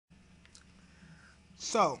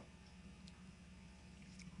So,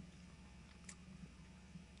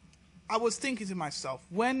 I was thinking to myself,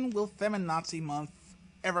 when will Feminazi month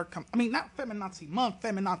ever come? I mean, not Feminazi month,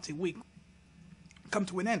 Feminazi week come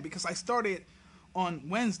to an end, because I started on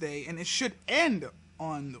Wednesday and it should end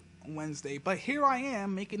on Wednesday, but here I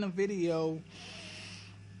am making a video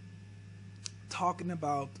talking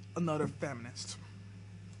about another feminist.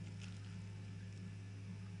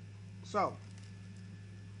 So,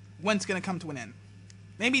 when's gonna come to an end?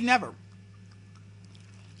 Maybe never.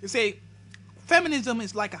 You say, feminism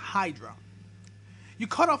is like a hydra. You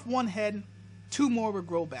cut off one head, 2 more will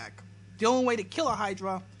grow back. The only way to kill a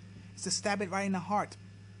hydra is to stab it right in the heart.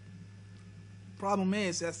 Problem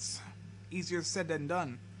is, that's easier said than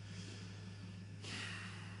done.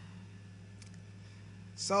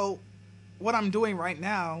 So, what I'm doing right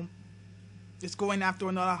now is going after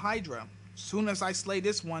another hydra. Soon as I slay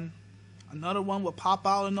this one, another one will pop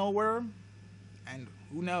out of nowhere, and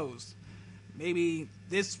who knows? Maybe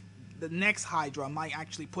the next hydra might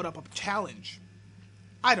actually put up a challenge.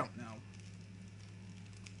 I don't know.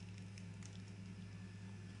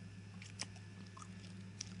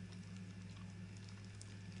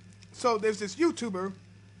 So there's this YouTuber,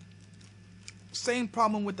 same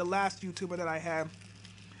problem with the last YouTuber that I had.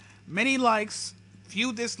 Many likes,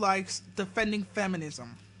 few dislikes, defending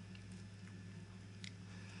feminism.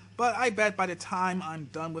 But I bet by the time I'm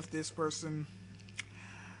done with this person,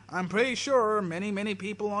 I'm pretty sure many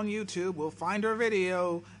people on YouTube will find her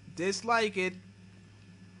video, dislike it,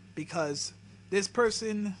 because this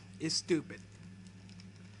person is stupid.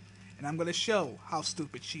 And I'm going to show how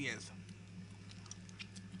stupid she is.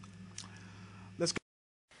 Let's go.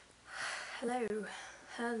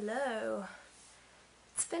 Hello.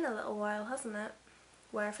 It's been a little while, hasn't it?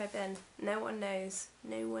 Where have I been? No one knows.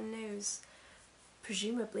 No one knows.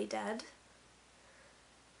 Presumably dead.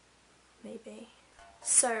 Maybe.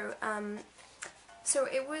 So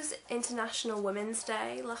it was International Women's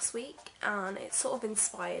Day last week, and it sort of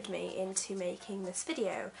inspired me into making this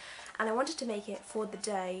video. And I wanted to make it for the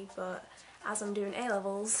day, but as I'm doing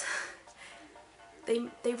A-levels, they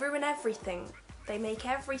ruin everything. They make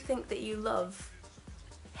everything that you love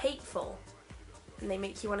hateful, and they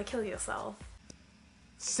make you want to kill yourself.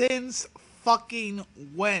 Since fucking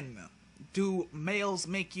when do males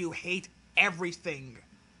make you hate everything?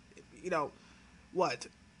 You know, what?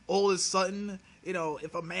 All of a sudden, you know,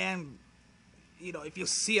 if a man, you know, if you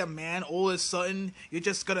see a man, all of a sudden, you're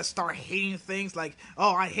just gonna start hating things like,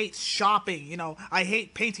 oh, I hate shopping, you know, I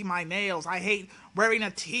hate painting my nails, I hate wearing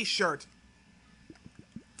a t-shirt.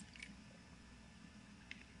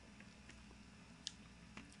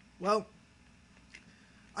 Well,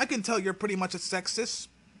 I can tell you're pretty much a sexist.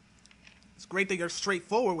 It's great that you're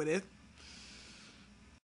straightforward with it.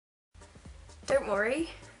 Don't worry,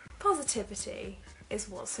 positivity is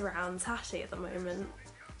what surrounds Hattie at the moment.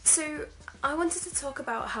 So I wanted to talk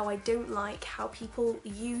about how I don't like how people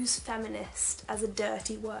use feminist as a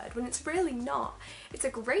dirty word when it's really not. It's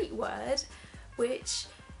a great word which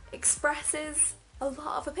expresses a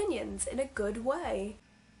lot of opinions in a good way.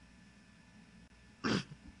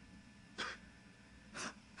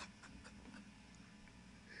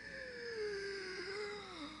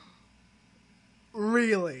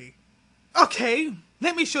 Really? Okay,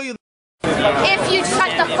 let me show you. If you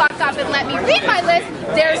shut the fuck up and let me read my list,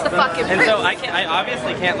 there's the fucking proof. And so I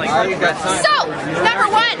obviously can't like. So, number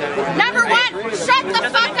one, shut the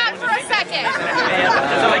fuck up for a second.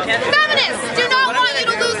 Feminists do not want you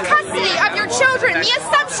to lose custody of your children. The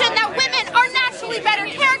assumption that women are naturally better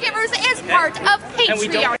caregivers is part of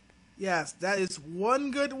patriarchy. Yes, that is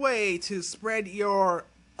one good way to spread your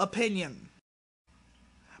opinion.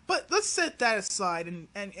 But let's set that aside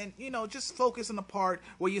and you know, just focus on the part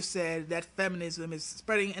where you said that feminism is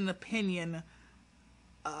spreading an opinion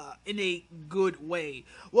in a good way.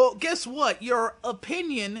 Well, guess what? Your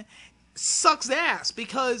opinion sucks ass,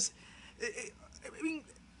 because I mean,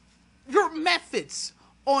 your methods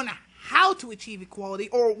on how to achieve equality,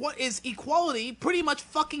 or what is equality, pretty much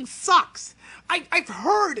fucking sucks. I've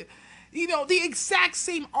heard, you know, the exact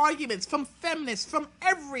same arguments from feminists from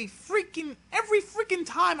every freaking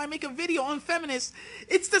time I make a video on feminists.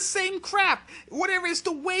 It's the same crap. Whatever it's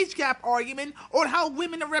the wage gap argument or how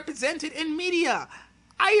women are represented in media.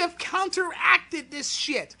 I have counteracted this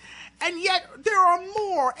shit. And yet there are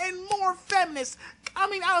more and more feminists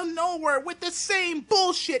coming out of nowhere with the same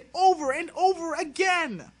bullshit over and over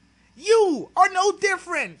again. You are no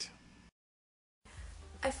different.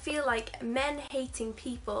 I feel like men hating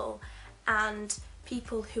people and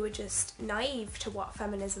people who are just naive to what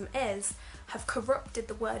feminism is have corrupted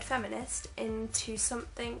the word feminist into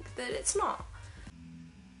something that it's not.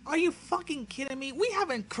 Are you fucking kidding me? We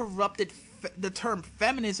haven't corrupted the term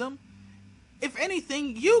feminism. If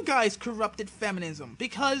anything, you guys corrupted feminism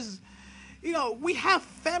because, you know, we have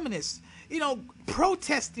feminists, you know,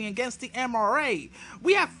 protesting against the MRA.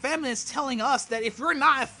 We have feminists telling us that if you're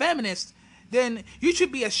not a feminist, then you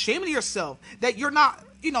should be ashamed of yourself, that you're not,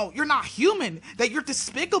 you know, you're not human, that you're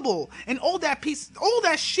despicable, and all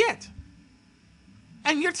that shit.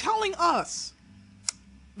 And you're telling us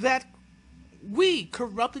that we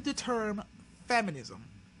corrupted the term feminism.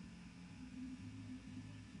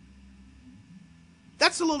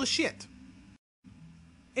 That's a load of shit.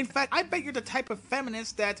 In fact, I bet you're the type of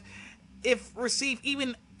feminist that, if receive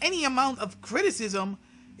even any amount of criticism,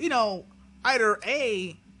 you know, either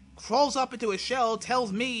A, crawls up into a shell,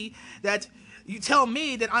 tells me that, you tell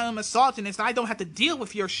me that I'm a misogynist and I don't have to deal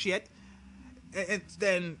with your shit, and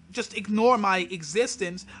then just ignore my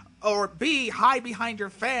existence, or B, hide behind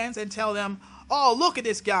your fans and tell them, oh, look at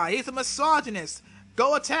this guy, he's a misogynist,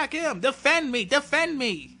 go attack him, defend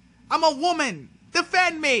me, I'm a woman,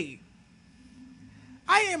 defend me.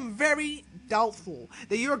 I am very doubtful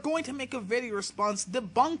that you're going to make a video response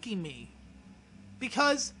debunking me,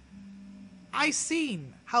 because I've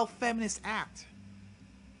seen how feminists act,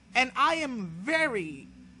 and I am very,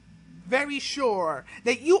 very sure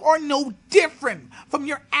that you are no different from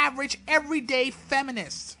your average everyday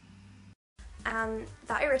feminist. And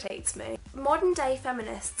that irritates me. Modern day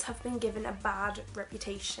feminists have been given a bad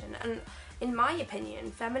reputation, and in my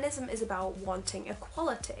opinion, feminism is about wanting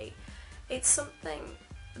equality. It's something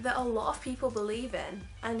that a lot of people believe in,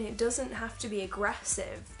 and it doesn't have to be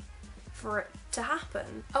aggressive for it to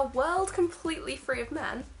happen. A world completely free of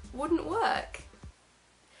men wouldn't work.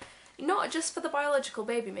 Not just for the biological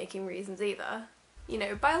baby making reasons either. You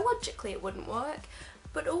know, biologically it wouldn't work,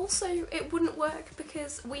 but also it wouldn't work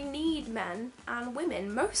because we need men and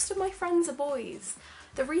women. Most of my friends are boys.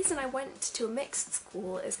 The reason I went to a mixed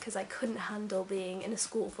school is because I couldn't handle being in a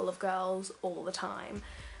school full of girls all the time.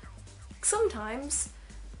 Sometimes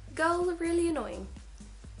girls are really annoying,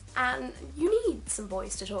 and you need some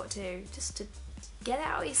boys to talk to just to get it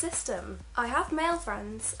out of your system. I have male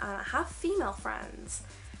friends and I have female friends,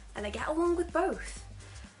 and I get along with both.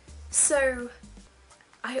 So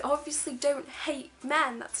I obviously don't hate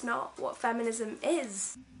men. That's not what feminism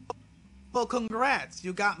is. Well, congrats,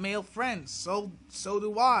 you got male friends. So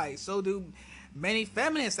do I. So do many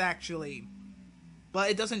feminists, actually. But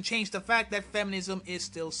it doesn't change the fact that feminism is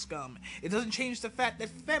still scum. It doesn't change the fact that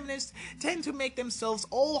feminists tend to make themselves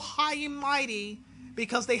all high and mighty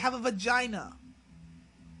because they have a vagina.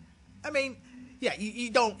 I mean, yeah, you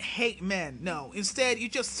don't hate men, no. Instead, you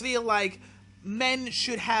just feel like men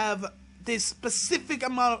should have this specific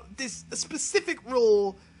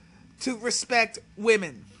rule to respect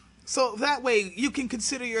women. So that way you can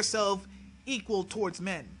consider yourself equal towards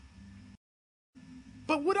men.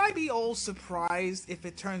 But would I be all surprised if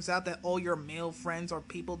it turns out that all your male friends are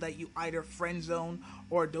people that you either friend zone,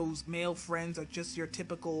 or those male friends are just your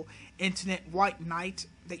typical internet white knight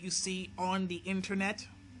that you see on the internet?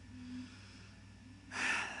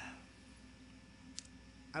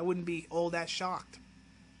 I wouldn't be all that shocked.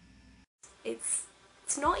 It's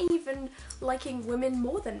not even liking women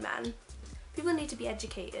more than men. People need to be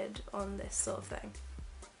educated on this sort of thing.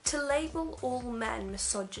 To label all men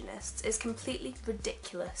misogynists is completely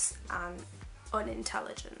ridiculous and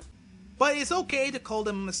unintelligent. But it's okay to call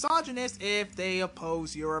them misogynists if they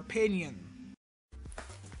oppose your opinion.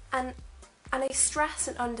 And I stress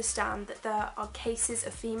and understand that there are cases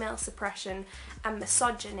of female suppression and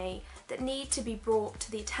misogyny that need to be brought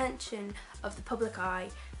to the attention of the public eye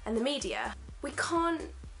and the media. We can't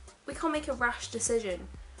make a rash decision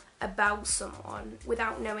about someone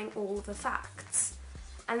without knowing all of the facts.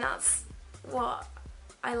 And that's what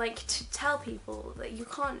I like to tell people, that you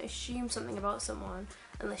can't assume something about someone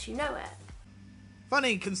unless you know it.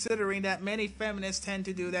 Funny, considering that many feminists tend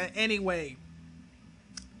to do that anyway.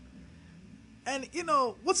 And you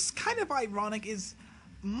know, what's kind of ironic is,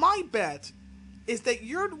 my bet is that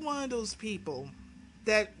you're one of those people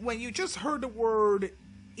that when you just heard the word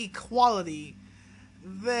equality,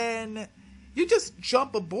 then you just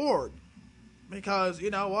jump aboard. Because, you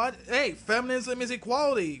know what? Hey, feminism is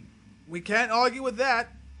equality. We can't argue with that.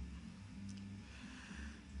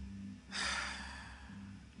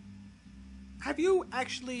 Have you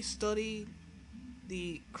actually studied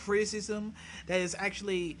the criticism that is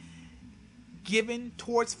actually given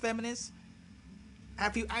towards feminists?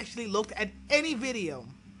 Have you actually looked at any video?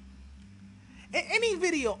 Any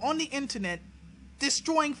video on the internet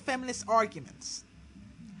destroying feminist arguments?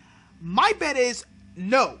 My bet is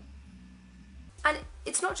no. And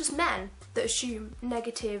it's not just men that assume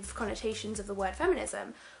negative connotations of the word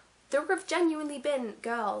feminism. There have genuinely been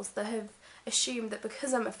girls that have assumed that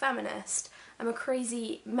because I'm a feminist, I'm a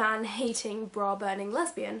crazy man-hating, bra-burning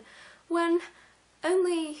lesbian, when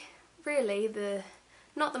only really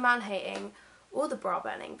not the man-hating or the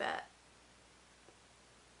bra-burning bit.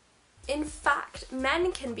 In fact,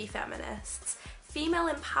 men can be feminists. Female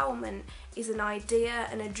empowerment is an idea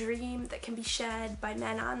and a dream that can be shared by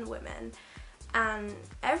men and women, and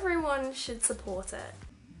everyone should support it.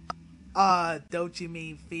 Don't you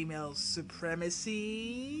mean female supremacy?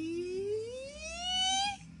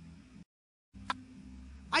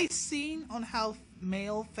 I've seen on how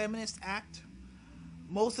male feminists act.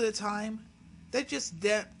 Most of the time, they're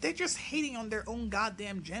just hating on their own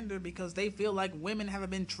goddamn gender because they feel like women haven't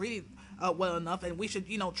been treated well enough, and we should,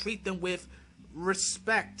 treat them with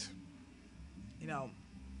respect.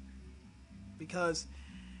 Because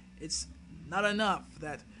it's not enough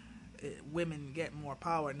that women get more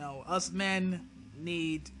power. No, us men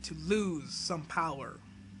need to lose some power.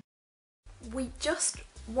 We just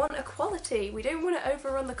want equality. We don't want to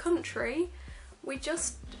overrun the country. We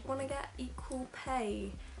just want to get equal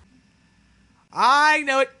pay. I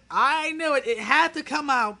know it. It had to come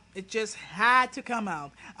out. It just had to come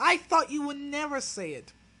out. I thought you would never say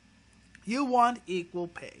it. You want equal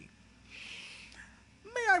pay.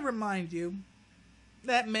 May I remind you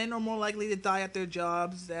that men are more likely to die at their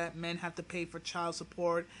jobs, that men have to pay for child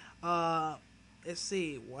support. Let's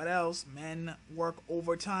see, what else? Men work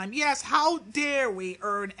overtime. Yes, how dare we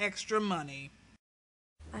earn extra money?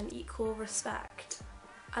 And equal respect.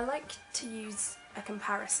 I like to use a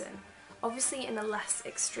comparison, obviously in a less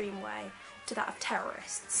extreme way, to that of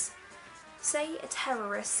terrorists. Say a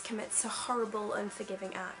terrorist commits a horrible,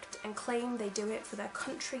 unforgiving act and claim they do it for their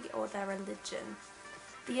country or their religion.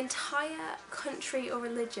 The entire country or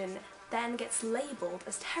religion then gets labelled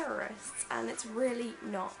as terrorists, and it's really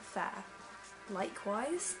not fair.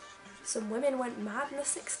 Likewise, some women went mad in the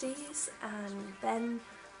 60s, and then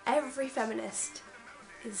every feminist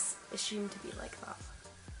is assumed to be like that.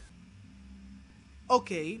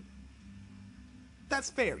 Okay,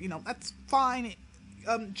 that's fair, that's fine.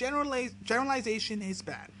 Generalization is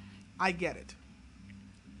bad. I get it.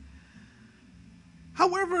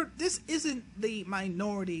 However, this isn't the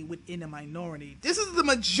minority within a minority. This is the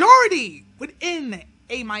majority within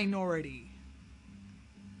a minority.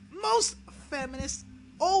 Most feminists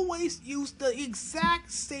always use the exact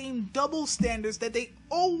same double standards that they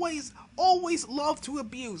always love to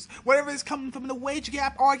abuse. Whether it's coming from the wage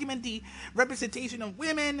gap argument, the representation of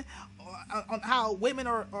women, on how women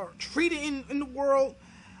are treated in the world.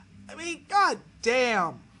 I mean, god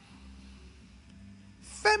damn.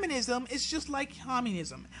 Feminism is just like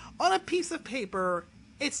communism. On a piece of paper,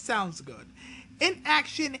 it sounds good. In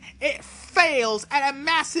action, it fails at a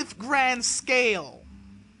massive grand scale.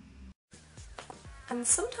 And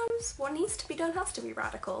sometimes what needs to be done has to be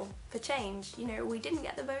radical for change. We didn't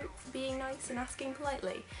get the vote for being nice and asking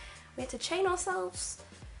politely. We had to chain ourselves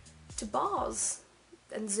to bars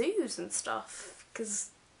and zoos and stuff,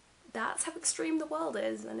 because that's how extreme the world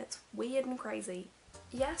is, and it's weird and crazy.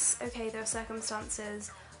 Yes, okay, there are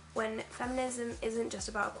circumstances when feminism isn't just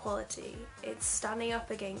about equality, it's standing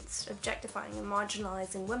up against objectifying and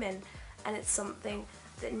marginalising women, and it's something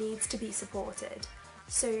that needs to be supported.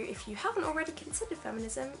 So if you haven't already considered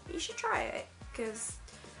feminism, you should try it, because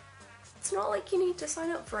it's not like you need to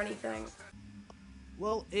sign up for anything.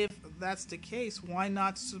 Well, if that's the case, why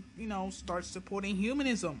not, start supporting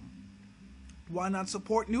humanism? Why not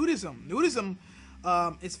support nudism? Nudism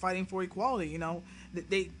is fighting for equality,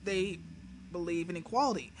 They believe in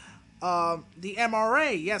equality. The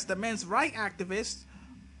MRA, yes, the men's rights activists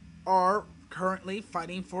are currently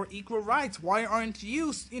fighting for equal rights. Why aren't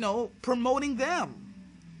you, promoting them?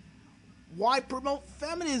 Why promote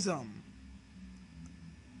feminism?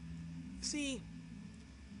 See,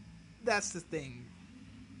 that's the thing.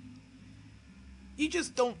 You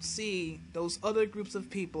just don't see those other groups of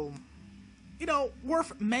people,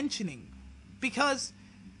 worth mentioning. Because,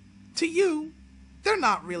 to you, they're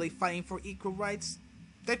not really fighting for equal rights.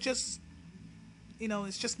 They're just,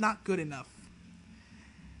 it's just not good enough.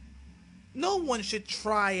 No one should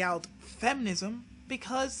try out feminism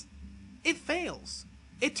because it fails.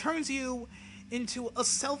 It turns you into a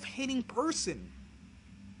self-hating person.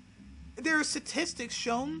 There are statistics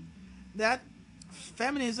shown that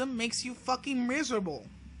feminism makes you fucking miserable.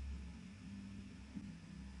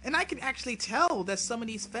 And I can actually tell that some of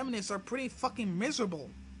these feminists are pretty fucking miserable.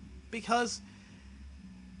 Because,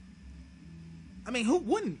 who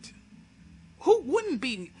wouldn't? Who wouldn't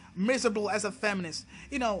be miserable as a feminist?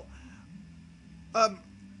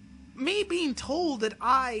 Me being told that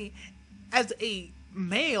I, as a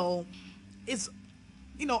male, is,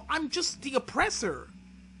 you know, I'm just the oppressor.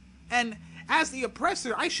 And as the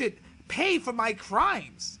oppressor, I should pay for my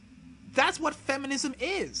crimes. That's what feminism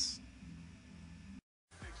is.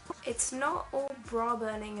 It's not all bra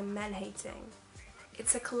burning and men hating.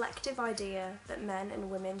 It's a collective idea that men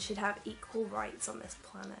and women should have equal rights on this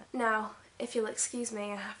planet. Now, if you'll excuse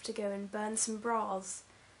me, I have to go and burn some bras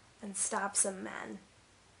and stab some men.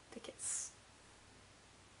 Because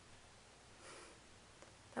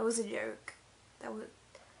that was a joke.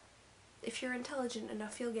 If you're intelligent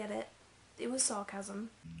enough, you'll get it. It was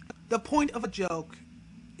sarcasm. The point of a joke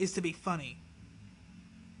is to be funny.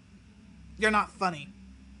 You're not funny.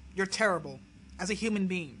 You're terrible. As a human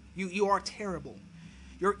being, you are terrible.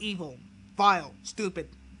 You're evil, vile, stupid.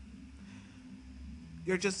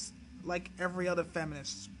 You're just like every other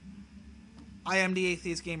feminist. I am the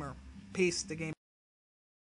Atheist Gamer. Peace, the game.